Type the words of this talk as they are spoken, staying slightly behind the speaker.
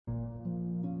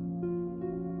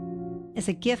As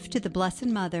a gift to the Blessed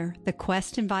Mother, the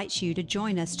Quest invites you to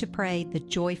join us to pray the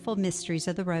joyful mysteries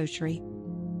of the Rosary.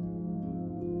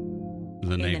 In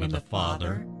the name of the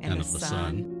Father, and of the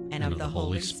Son, and of the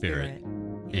Holy Spirit.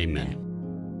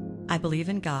 Amen. I believe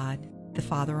in God, the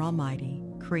Father Almighty,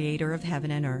 creator of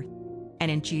heaven and earth, and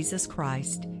in Jesus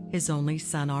Christ, his only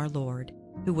Son, our Lord,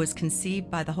 who was conceived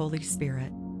by the Holy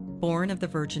Spirit, born of the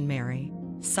Virgin Mary,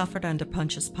 suffered under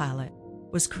Pontius Pilate,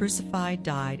 was crucified,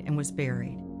 died, and was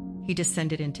buried. He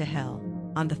descended into hell.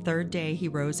 On the third day he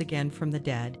rose again from the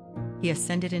dead. He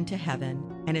ascended into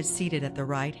heaven and is seated at the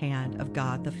right hand of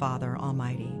God the Father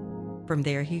Almighty. From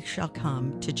there he shall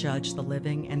come to judge the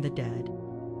living and the dead.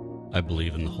 I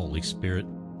believe in the Holy Spirit,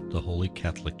 the Holy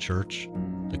Catholic Church,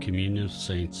 the communion of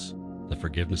saints, the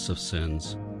forgiveness of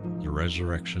sins, the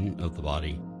resurrection of the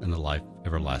body, and the life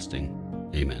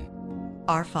everlasting. Amen.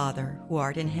 Our Father, who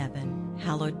art in heaven,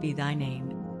 hallowed be thy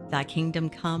name. Thy kingdom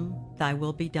come, thy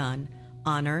will be done,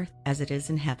 on earth as it is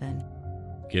in heaven.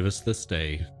 Give us this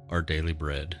day our daily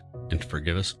bread, and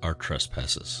forgive us our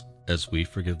trespasses, as we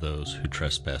forgive those who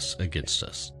trespass against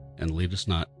us. And lead us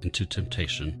not into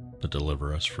temptation, but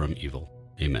deliver us from evil.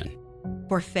 Amen.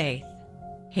 For faith,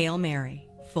 Hail Mary,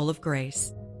 full of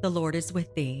grace, the Lord is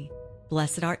with thee.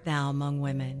 Blessed art thou among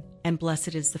women, and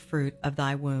blessed is the fruit of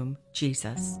thy womb,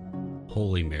 Jesus.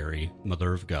 Holy Mary,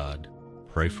 Mother of God,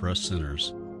 pray for us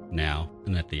sinners, now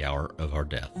and at the hour of our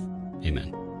death.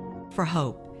 Amen. For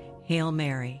hope, Hail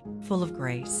Mary, full of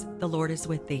grace, the Lord is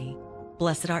with thee.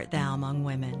 Blessed art thou among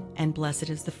women, and blessed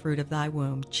is the fruit of thy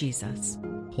womb, Jesus.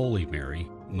 Holy Mary,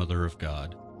 Mother of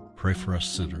God, pray for us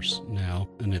sinners, now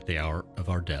and at the hour of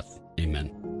our death.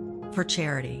 Amen. For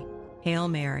charity, Hail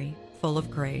Mary, full of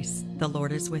grace, the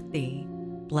Lord is with thee.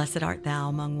 Blessed art thou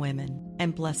among women,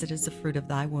 and blessed is the fruit of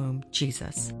thy womb,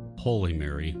 Jesus. Holy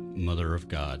Mary, Mother of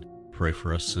God, pray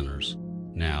for us sinners,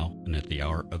 now and at the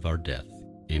hour of our death.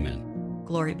 Amen.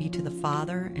 Glory be to the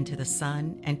Father, and to the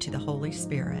Son, and to the Holy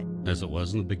Spirit. As it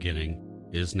was in the beginning,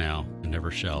 is now, and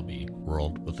ever shall be,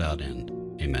 world without end.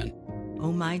 Amen.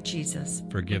 O my Jesus,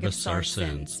 forgive us our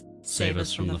sins, save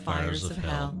us from the fires of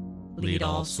hell, lead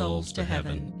all souls to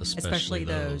heaven, especially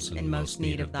those in most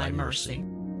need of thy mercy.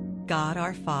 God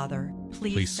our Father,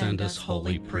 please send us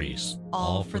holy priests,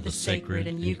 all for the sacred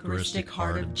and Eucharistic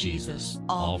heart of Jesus,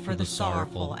 all for the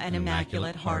sorrowful and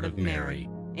immaculate heart of Mary,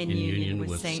 in union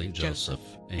with Saint Joseph.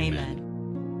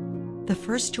 Amen. The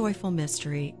first joyful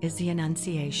mystery is the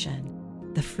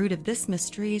Annunciation. The fruit of this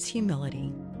mystery is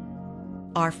humility.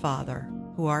 Our Father,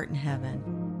 who art in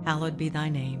heaven, hallowed be thy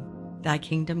name. Thy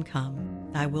kingdom come,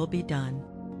 thy will be done,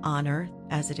 on earth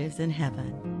as it is in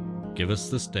heaven. Give us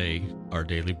this day our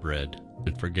daily bread,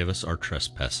 and forgive us our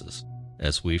trespasses,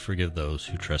 as we forgive those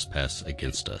who trespass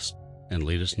against us. And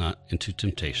lead us not into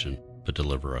temptation, but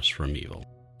deliver us from evil.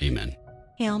 Amen.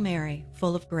 Hail Mary,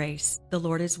 full of grace, the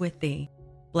Lord is with thee.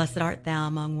 Blessed art thou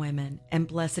among women, and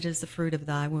blessed is the fruit of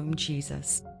thy womb,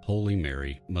 Jesus. Holy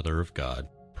Mary, Mother of God,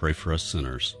 pray for us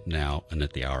sinners, now and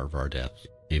at the hour of our death.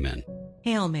 Amen.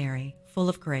 Hail Mary, full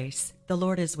of grace, the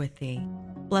Lord is with thee.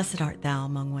 Blessed art thou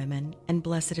among women, and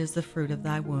blessed is the fruit of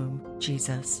thy womb,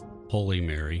 Jesus. Holy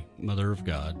Mary, Mother of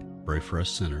God, pray for us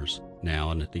sinners,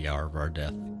 now and at the hour of our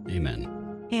death.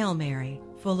 Amen. Hail Mary,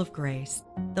 full of grace,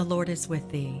 the Lord is with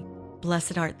thee.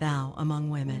 Blessed art thou among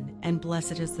women, and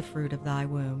blessed is the fruit of thy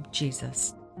womb,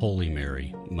 Jesus. Holy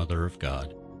Mary, Mother of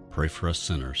God, pray for us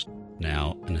sinners,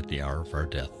 now and at the hour of our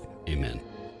death. Amen.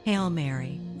 Hail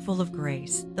Mary, full of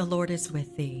grace, the Lord is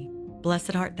with thee.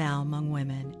 Blessed art thou among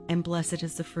women, and blessed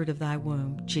is the fruit of thy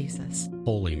womb, Jesus.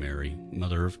 Holy Mary,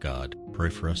 Mother of God,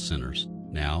 pray for us sinners,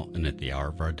 now and at the hour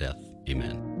of our death.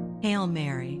 Amen. Hail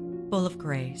Mary, full of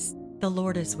grace, the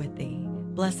Lord is with thee.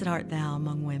 Blessed art thou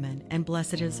among women, and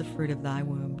blessed is the fruit of thy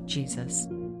womb, Jesus.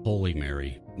 Holy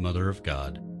Mary, Mother of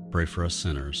God, pray for us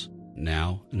sinners,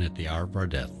 now and at the hour of our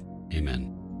death.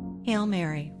 Amen. Hail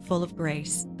Mary, full of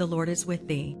grace, the Lord is with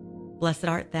thee. Blessed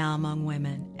art thou among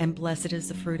women, and blessed is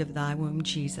the fruit of thy womb,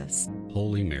 Jesus.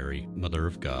 Holy Mary, Mother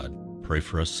of God, pray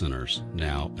for us sinners,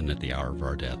 now and at the hour of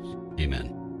our death.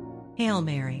 Amen. Hail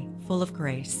Mary, full of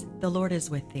grace, the Lord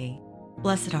is with thee.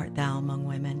 Blessed art thou among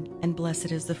women, and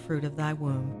blessed is the fruit of thy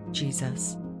womb,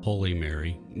 Jesus. Holy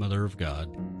Mary, Mother of God,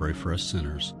 pray for us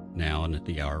sinners, now and at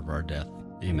the hour of our death.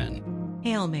 Amen.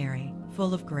 Hail Mary,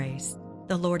 full of grace,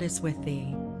 the Lord is with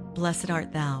thee. Blessed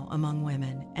art thou among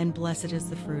women, and blessed is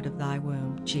the fruit of thy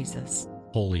womb, Jesus.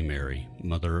 Holy Mary,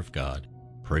 Mother of God,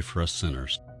 pray for us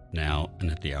sinners, now and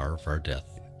at the hour of our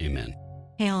death. Amen.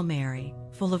 Hail Mary,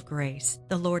 full of grace,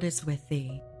 the Lord is with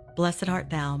thee. Blessed art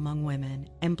thou among women,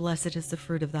 and blessed is the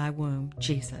fruit of thy womb,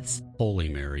 Jesus. Holy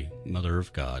Mary, Mother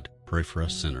of God, pray for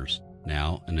us sinners,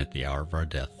 now and at the hour of our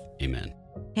death. Amen.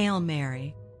 Hail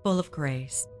Mary, full of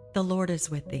grace, the Lord is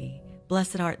with thee.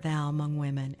 Blessed art thou among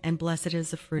women, and blessed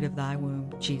is the fruit of thy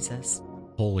womb, Jesus.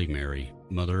 Holy Mary,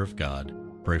 Mother of God,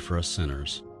 pray for us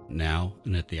sinners, now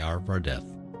and at the hour of our death.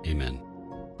 Amen.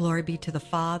 Glory be to the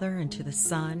Father, and to the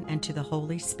Son, and to the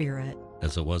Holy Spirit.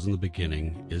 As it was in the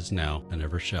beginning, is now, and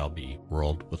ever shall be,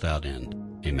 world without end.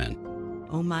 Amen.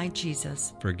 O my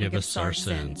Jesus, Forgive us our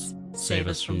sins, save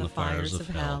us from the fires of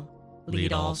hell,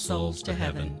 lead all souls to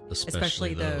heaven,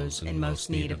 especially those in most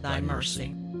need of thy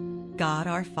mercy. God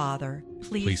our Father,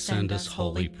 Please send us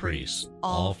holy priests,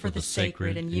 all for the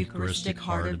sacred and Eucharistic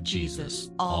heart of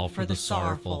Jesus, all for the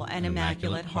sorrowful and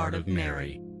immaculate heart of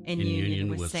Mary, in union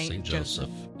with Saint Joseph.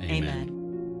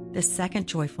 Amen. The second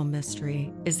joyful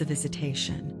mystery is the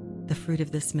Visitation. The fruit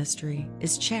of this mystery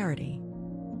is charity.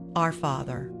 Our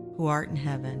Father, who art in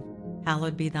heaven,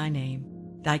 hallowed be thy name.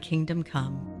 Thy kingdom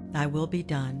come, thy will be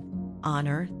done, on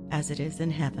earth as it is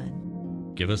in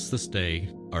heaven. Give us this day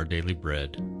our daily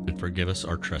bread, and forgive us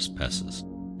our trespasses,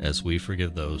 as we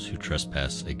forgive those who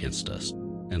trespass against us.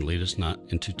 And lead us not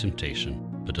into temptation,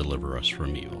 but deliver us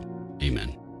from evil.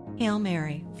 Amen. Hail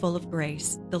Mary, full of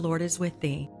grace, the Lord is with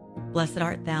thee. Blessed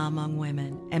art thou among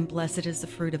women, and blessed is the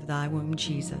fruit of thy womb,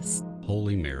 Jesus.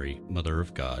 Holy Mary, Mother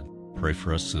of God, pray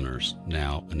for us sinners,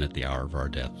 now and at the hour of our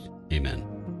death. Amen.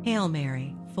 Hail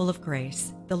Mary, full of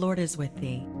grace, the Lord is with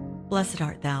thee. Blessed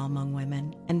art thou among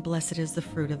women, and blessed is the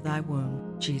fruit of thy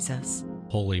womb, Jesus.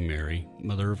 Holy Mary,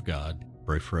 Mother of God,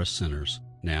 pray for us sinners,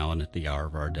 now and at the hour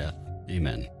of our death.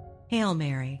 Amen. Hail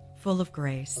Mary, full of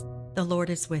grace, the Lord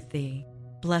is with thee.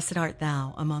 Blessed art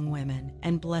thou among women,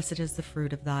 and blessed is the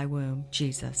fruit of thy womb,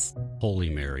 Jesus. Holy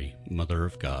Mary, Mother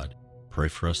of God, pray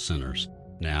for us sinners,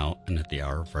 now and at the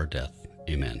hour of our death.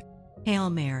 Amen. Hail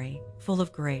Mary, full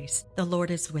of grace, the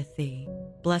Lord is with thee.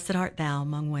 Blessed art thou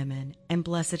among women, and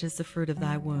blessed is the fruit of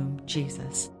thy womb,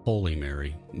 Jesus. Holy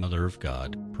Mary, Mother of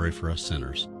God, pray for us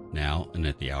sinners, now and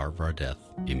at the hour of our death.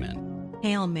 Amen.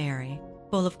 Hail Mary,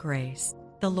 full of grace,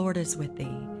 the Lord is with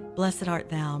thee. Blessed art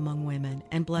thou among women,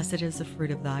 and blessed is the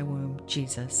fruit of thy womb,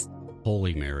 Jesus.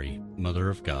 Holy Mary, Mother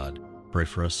of God, pray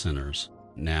for us sinners,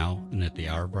 now and at the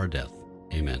hour of our death.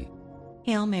 Amen.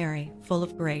 Hail Mary, full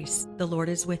of grace, the Lord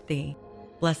is with thee.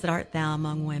 Blessed art thou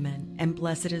among women, and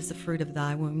blessed is the fruit of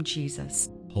thy womb, Jesus.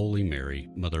 Holy Mary,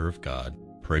 Mother of God,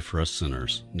 pray for us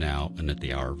sinners, now and at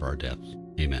the hour of our death.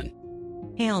 Amen.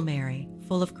 Hail Mary,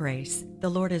 full of grace, the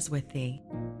Lord is with thee.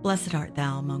 Blessed art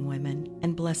thou among women,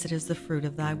 and blessed is the fruit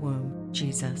of thy womb,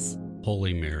 Jesus.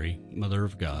 Holy Mary, Mother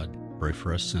of God, pray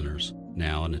for us sinners,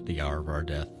 now and at the hour of our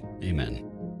death.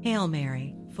 Amen. Hail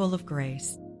Mary, full of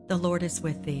grace, the Lord is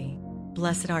with thee.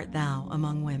 Blessed art thou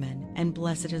among women, and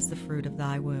blessed is the fruit of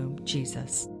thy womb,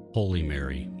 Jesus. Holy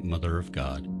Mary, Mother of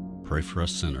God, pray for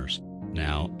us sinners,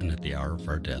 now and at the hour of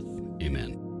our death.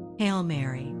 Amen. Hail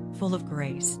Mary, full of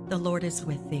grace, the Lord is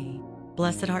with thee.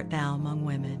 Blessed art thou among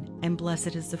women, and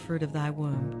blessed is the fruit of thy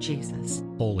womb, Jesus.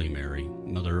 Holy Mary,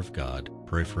 Mother of God,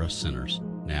 pray for us sinners,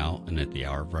 now and at the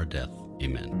hour of our death.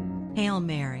 Amen. Hail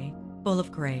Mary, full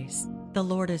of grace, the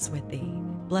Lord is with thee.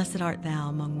 Blessed art thou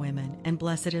among women, and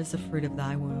blessed is the fruit of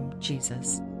thy womb,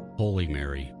 Jesus. Holy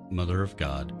Mary, Mother of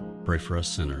God, pray for us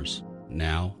sinners,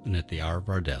 now and at the hour of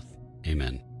our death.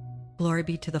 Amen. Glory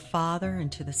be to the Father, and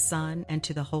to the Son, and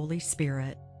to the Holy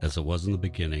Spirit. As it was in the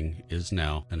beginning, is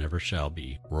now, and ever shall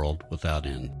be, world without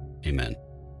end. Amen.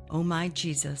 O my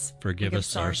Jesus, forgive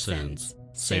us our sins,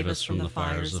 save us from the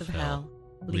fires of hell,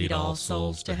 lead all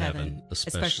souls to heaven,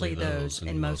 especially those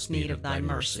in most need of thy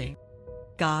mercy.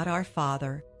 God our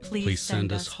Father, please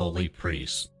send us holy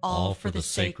priests, all for the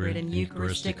sacred and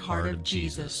Eucharistic heart of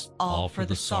Jesus, all for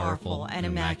the sorrowful and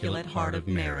immaculate heart of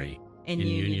Mary, in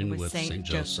union with Saint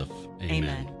Joseph.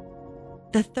 Amen.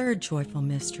 The third joyful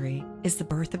mystery is the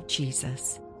birth of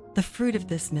Jesus. The fruit of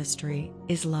this mystery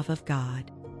is love of God.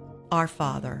 Our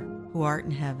Father, who art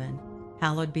in heaven,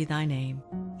 hallowed be thy name.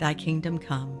 Thy kingdom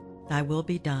come, thy will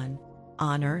be done,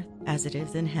 on earth as it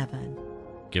is in heaven.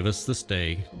 Give us this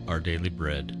day our daily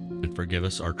bread, and forgive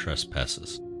us our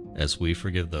trespasses, as we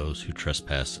forgive those who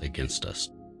trespass against us.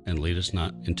 And lead us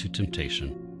not into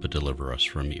temptation, but deliver us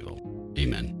from evil.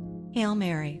 Amen. Hail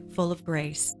Mary, full of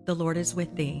grace, the Lord is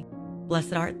with thee.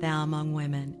 Blessed art thou among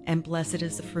women, and blessed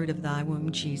is the fruit of thy womb,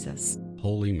 Jesus.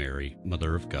 Holy Mary,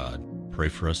 Mother of God, pray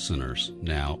for us sinners,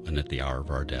 now and at the hour of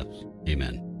our death.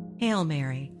 Amen. Hail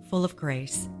Mary, full of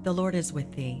grace, the Lord is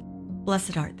with thee.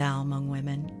 Blessed art thou among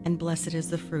women, and blessed is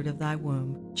the fruit of thy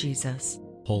womb, Jesus.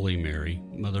 Holy Mary,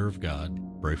 Mother of God,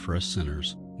 pray for us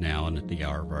sinners, now and at the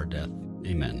hour of our death.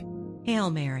 Amen.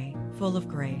 Hail Mary, full of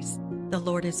grace, the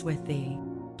Lord is with thee.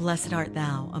 Blessed art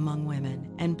thou among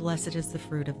women, and blessed is the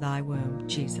fruit of thy womb,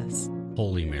 Jesus.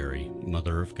 Holy Mary,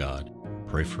 Mother of God,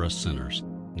 pray for us sinners,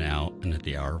 now and at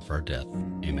the hour of our death.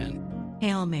 Amen.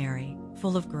 Hail Mary,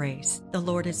 full of grace, the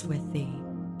Lord is with thee.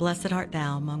 Blessed art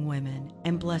thou among women,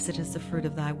 and blessed is the fruit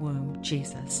of thy womb,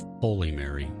 Jesus. Holy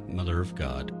Mary, Mother of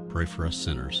God, pray for us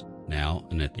sinners, now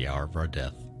and at the hour of our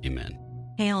death. Amen.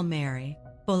 Hail Mary,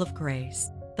 full of grace,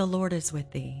 the Lord is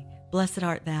with thee. Blessed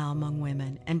art thou among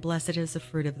women, and blessed is the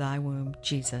fruit of thy womb,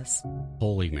 Jesus.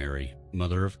 Holy Mary,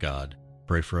 Mother of God,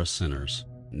 pray for us sinners,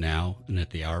 now and at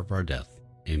the hour of our death.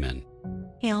 Amen.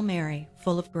 Hail Mary,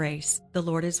 full of grace, the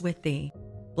Lord is with thee.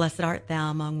 Blessed art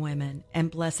thou among women, and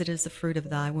blessed is the fruit of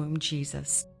thy womb,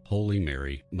 Jesus. Holy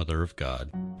Mary, Mother of God,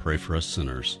 pray for us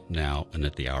sinners, now and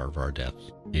at the hour of our death.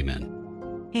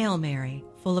 Amen. Hail Mary,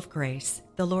 full of grace,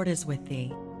 the Lord is with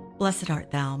thee. Blessed art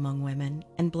thou among women,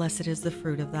 and blessed is the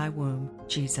fruit of thy womb,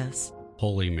 Jesus.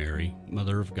 Holy Mary,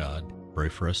 Mother of God, pray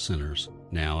for us sinners,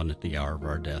 now and at the hour of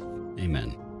our death.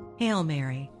 Amen. Hail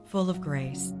Mary, full of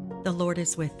grace, the Lord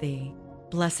is with thee.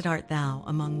 Blessed art thou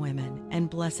among women,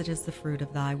 and blessed is the fruit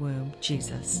of thy womb,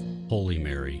 Jesus. Holy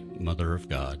Mary, Mother of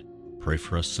God, pray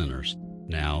for us sinners,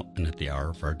 now and at the hour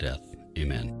of our death.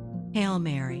 Amen. Hail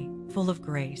Mary, full of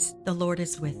grace, the Lord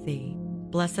is with thee.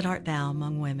 Blessed art thou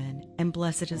among women, and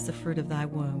blessed is the fruit of thy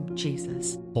womb,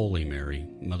 Jesus. Holy Mary,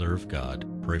 Mother of God,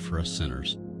 pray for us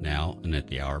sinners, now and at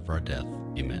the hour of our death.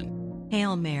 Amen.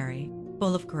 Hail Mary,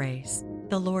 full of grace,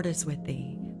 the Lord is with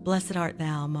thee. Blessed art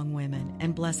thou among women,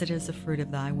 and blessed is the fruit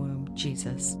of thy womb,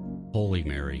 Jesus. Holy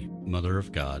Mary, Mother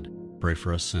of God, pray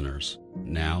for us sinners,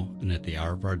 now and at the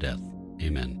hour of our death.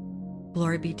 Amen.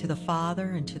 Glory be to the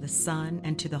Father, and to the Son,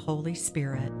 and to the Holy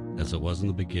Spirit. As it was in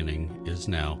the beginning, is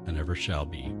now, and ever shall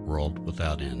be, world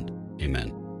without end.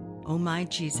 Amen. O my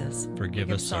Jesus, forgive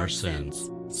us our sins,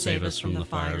 save us from the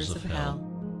fires of hell,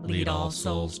 lead all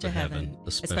souls to heaven,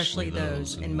 especially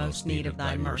those in most need of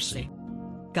thy mercy.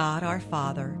 God our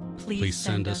Father, please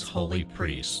send us holy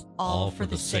priests, all for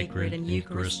the sacred and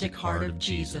Eucharistic heart of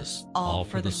Jesus, all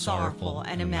for the sorrowful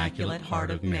and immaculate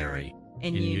heart of Mary,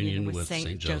 in union with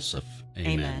Saint Joseph.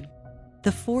 Amen.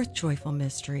 The fourth joyful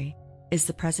mystery is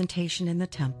the presentation in the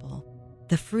temple.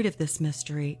 The fruit of this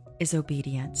mystery is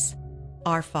obedience.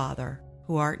 Our Father,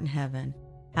 who art in heaven,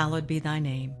 hallowed be thy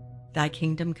name. Thy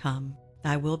kingdom come,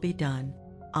 thy will be done,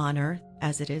 on earth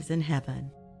as it is in heaven.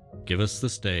 Give us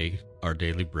this day our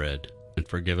daily bread, and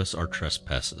forgive us our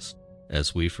trespasses,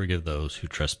 as we forgive those who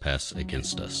trespass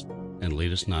against us. And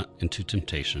lead us not into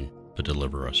temptation, but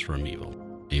deliver us from evil.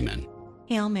 Amen.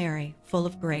 Hail Mary, full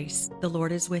of grace, the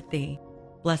Lord is with thee.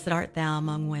 Blessed art thou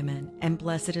among women, and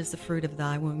blessed is the fruit of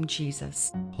thy womb,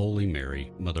 Jesus. Holy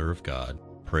Mary, Mother of God,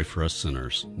 pray for us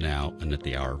sinners, now and at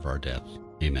the hour of our death.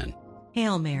 Amen.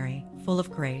 Hail Mary, full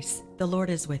of grace, the Lord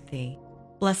is with thee.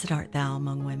 Blessed art thou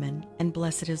among women, and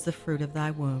blessed is the fruit of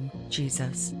thy womb,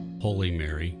 Jesus. Holy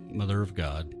Mary, Mother of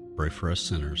God, pray for us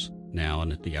sinners, now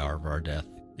and at the hour of our death.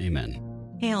 Amen.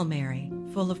 Hail Mary,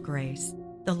 full of grace,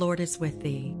 the Lord is with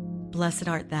thee. Blessed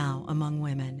art thou among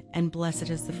women, and blessed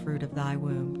is the fruit of thy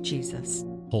womb, Jesus.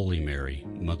 Holy Mary,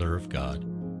 Mother of God,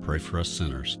 pray for us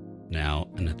sinners, now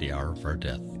and at the hour of our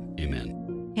death.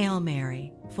 Amen. Hail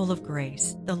Mary, full of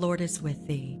grace, the Lord is with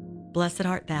thee. Blessed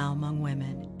art thou among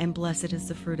women, and blessed is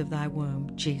the fruit of thy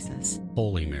womb, Jesus.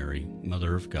 Holy Mary,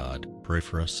 Mother of God, pray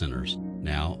for us sinners,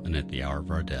 now and at the hour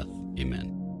of our death.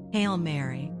 Amen. Hail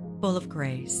Mary, full of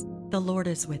grace, the Lord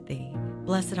is with thee.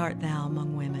 Blessed art thou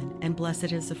among women, and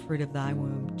blessed is the fruit of thy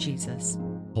womb, Jesus.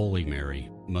 Holy Mary,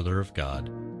 Mother of God,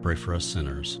 pray for us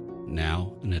sinners,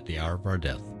 now and at the hour of our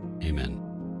death. Amen.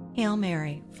 Hail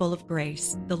Mary, full of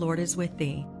grace, the Lord is with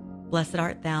thee. Blessed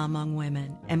art thou among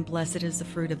women, and blessed is the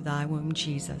fruit of thy womb,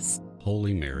 Jesus.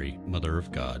 Holy Mary, Mother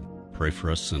of God, pray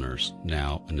for us sinners,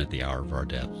 now and at the hour of our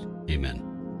death.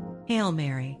 Amen. Hail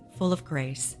Mary, full of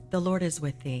grace, the Lord is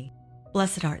with thee.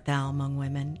 Blessed art thou among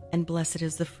women, and blessed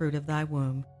is the fruit of thy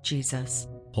womb, Jesus.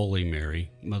 Holy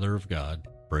Mary, Mother of God,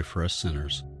 pray for us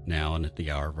sinners, now and at the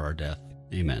hour of our death.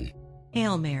 Amen.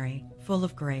 Hail Mary, full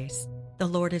of grace, the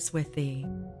Lord is with thee.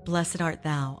 Blessed art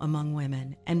thou among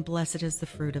women, and blessed is the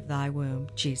fruit of thy womb,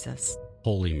 Jesus.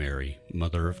 Holy Mary,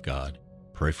 Mother of God,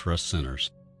 pray for us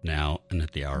sinners, now and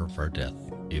at the hour of our death.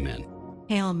 Amen.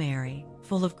 Hail Mary,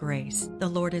 full of grace, the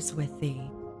Lord is with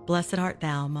thee. Blessed art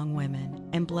thou among women,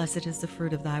 and blessed is the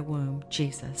fruit of thy womb,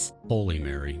 Jesus. Holy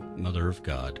Mary, Mother of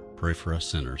God, pray for us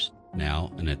sinners,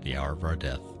 now and at the hour of our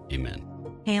death. Amen.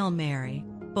 Hail Mary,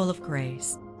 full of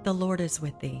grace, the Lord is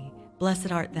with thee.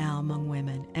 Blessed art thou among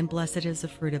women, and blessed is the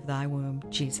fruit of thy womb,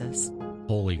 Jesus.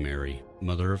 Holy Mary,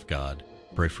 Mother of God,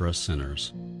 pray for us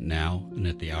sinners, now and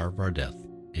at the hour of our death.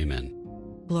 Amen.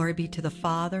 Glory be to the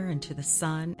Father, and to the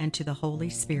Son, and to the Holy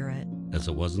Spirit. As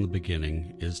it was in the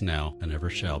beginning, is now, and ever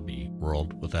shall be,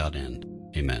 world without end.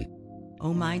 Amen.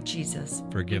 O my Jesus,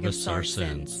 Forgive us our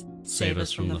sins, save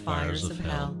us from the fires of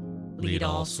hell, lead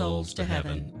all souls to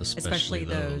heaven, especially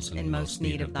those in most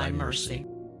need of thy mercy.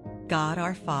 God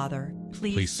our Father,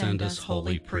 Please send us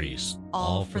holy priests,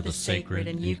 all for the sacred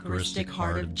and Eucharistic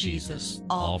heart of Jesus,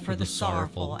 all for the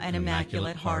sorrowful and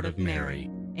immaculate heart of Mary,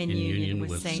 in union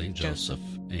with Saint Joseph.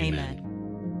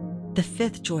 Amen. The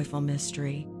fifth joyful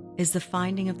mystery is the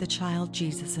finding of the child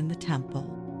Jesus in the temple.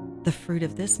 The fruit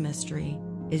of this mystery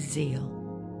is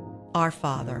zeal. Our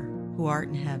Father, who art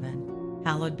in heaven,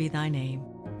 hallowed be thy name.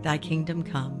 Thy kingdom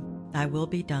come, thy will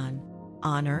be done,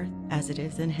 on earth as it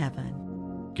is in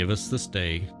heaven. Give us this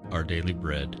day our daily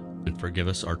bread, and forgive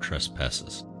us our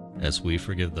trespasses, as we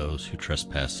forgive those who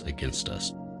trespass against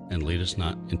us. And lead us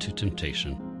not into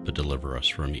temptation, but deliver us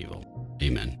from evil.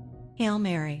 Amen. Hail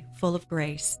Mary, full of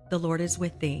grace, the Lord is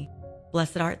with thee.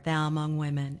 Blessed art thou among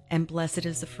women, and blessed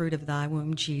is the fruit of thy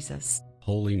womb, Jesus.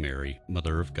 Holy Mary,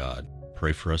 Mother of God,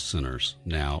 pray for us sinners,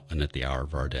 now and at the hour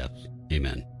of our death.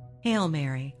 Amen. Hail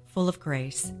Mary, full of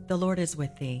grace, the Lord is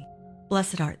with thee.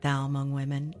 Blessed art thou among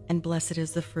women, and blessed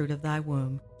is the fruit of thy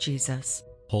womb, Jesus.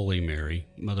 Holy Mary,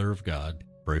 Mother of God,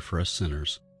 pray for us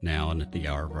sinners, now and at the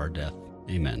hour of our death.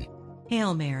 Amen.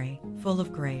 Hail Mary, full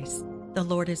of grace, the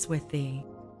Lord is with thee.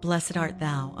 Blessed art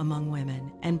thou among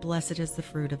women, and blessed is the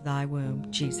fruit of thy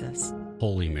womb, Jesus.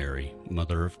 Holy Mary,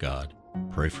 Mother of God,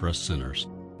 pray for us sinners,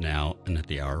 now and at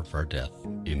the hour of our death.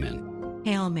 Amen.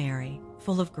 Hail Mary,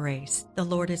 full of grace, the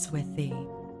Lord is with thee.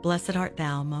 Blessed art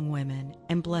thou among women,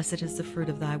 and blessed is the fruit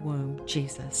of thy womb,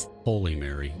 Jesus. Holy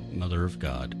Mary, Mother of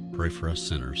God, pray for us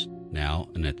sinners, now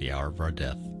and at the hour of our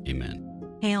death.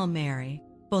 Amen. Hail Mary,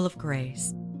 full of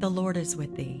grace, the Lord is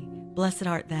with thee. Blessed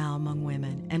art thou among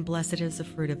women, and blessed is the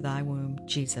fruit of thy womb,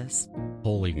 Jesus.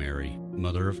 Holy Mary,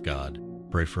 Mother of God,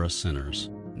 pray for us sinners,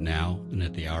 now and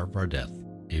at the hour of our death.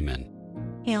 Amen.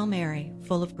 Hail Mary,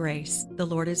 full of grace, the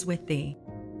Lord is with thee.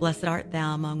 Blessed art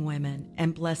thou among women,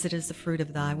 and blessed is the fruit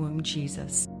of thy womb,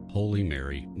 Jesus. Holy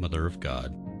Mary, Mother of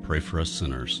God, pray for us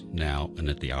sinners, now and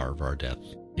at the hour of our death.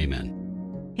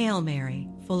 Amen. Hail Mary,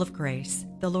 full of grace,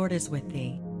 the Lord is with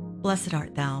thee. Blessed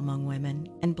art thou among women,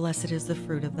 and blessed is the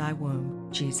fruit of thy womb,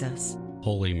 Jesus.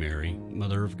 Holy Mary,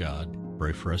 Mother of God,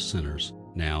 pray for us sinners,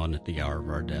 now and at the hour of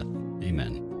our death.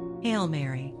 Amen. Hail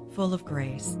Mary, full of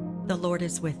grace, the Lord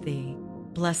is with thee.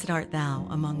 Blessed art thou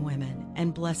among women,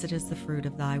 and blessed is the fruit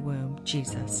of thy womb,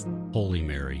 Jesus. Holy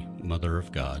Mary, Mother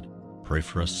of God, pray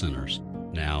for us sinners,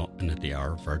 now and at the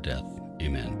hour of our death.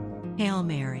 Amen. Hail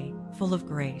Mary, full of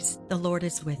grace, the Lord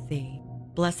is with thee.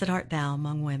 Blessed art thou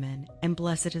among women, and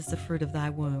blessed is the fruit of thy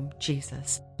womb,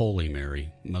 Jesus. Holy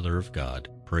Mary, Mother of God,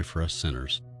 pray for us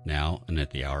sinners, now and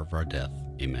at the hour of our death.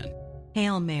 Amen.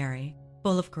 Hail Mary,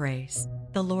 full of grace,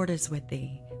 the Lord is with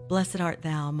thee. Blessed art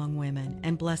thou among women,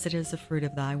 and blessed is the fruit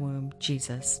of thy womb,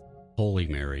 Jesus. Holy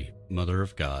Mary, Mother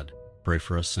of God, pray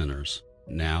for us sinners,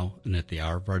 now and at the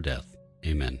hour of our death.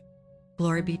 Amen.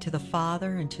 Glory be to the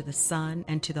Father, and to the Son,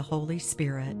 and to the Holy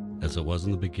Spirit. As it was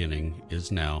in the beginning,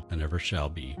 is now, and ever shall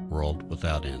be, world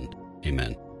without end.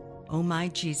 Amen. O my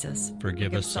Jesus,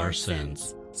 forgive us our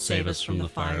sins, save us from the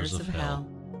fires of hell,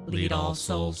 lead all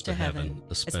souls to heaven,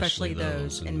 especially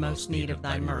those in most need of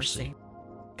thy mercy.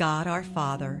 God our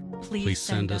Father, please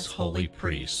send us holy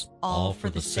priests, all for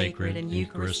the sacred and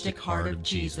Eucharistic heart of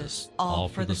Jesus, all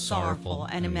for the sorrowful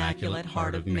and immaculate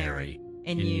heart of Mary,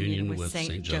 in union with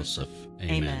Saint Joseph.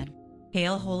 Amen.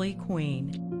 Hail, Holy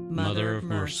Queen, Mother of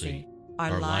mercy,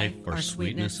 our life, our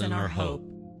sweetness, and our hope,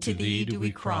 to thee do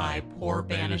we cry, poor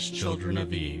banished children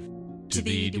of Eve. To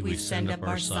thee do we send up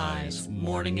our sighs,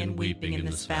 mourning and weeping in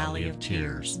this valley of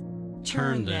tears.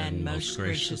 Turn then, most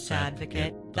gracious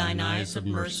Advocate, thine eyes of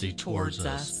mercy towards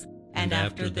us, and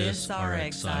after this our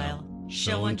exile,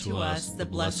 show unto us the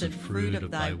blessed fruit of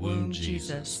thy womb,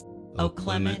 Jesus. O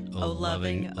clement, O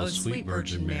loving, O sweet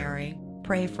Virgin Mary,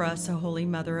 pray for us, O Holy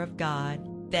Mother of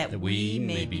God, that we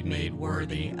may be made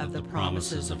worthy of the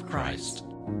promises of Christ.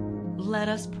 Let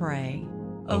us pray.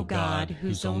 O God,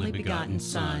 whose only begotten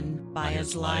Son, by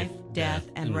his life, death,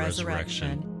 and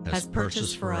resurrection, has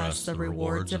purchased for us the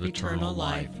rewards of eternal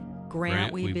life,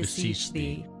 grant, we beseech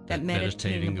thee, that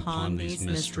meditating upon these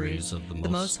mysteries of the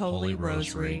most holy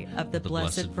Rosary of the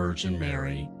Blessed Virgin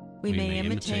Mary, we may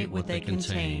imitate what they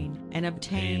contain and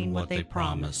obtain what they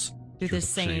promise, through the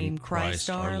same Christ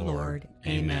our Lord.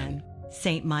 Amen.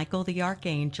 Saint Michael the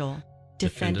Archangel,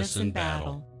 defend us in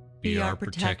battle. Be our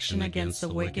protection against the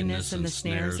wickedness and the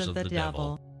snares of the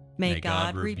devil. May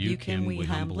God rebuke him, we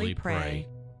humbly pray.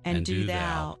 And do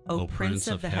thou, O Prince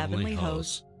of the heavenly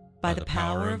hosts, by the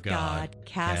power of God,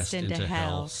 cast into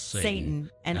hell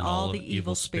Satan and all the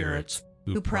evil spirits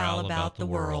who prowl about the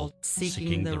world,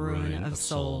 seeking the ruin of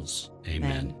souls.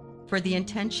 Amen. For the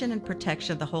intention and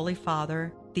protection of the Holy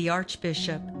Father, the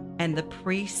Archbishop, and the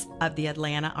priests of the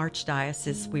Atlanta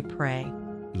Archdiocese, we pray.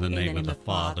 In the name of the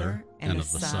Father, and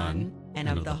of the Son, and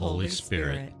of the Holy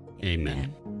Spirit.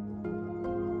 Amen.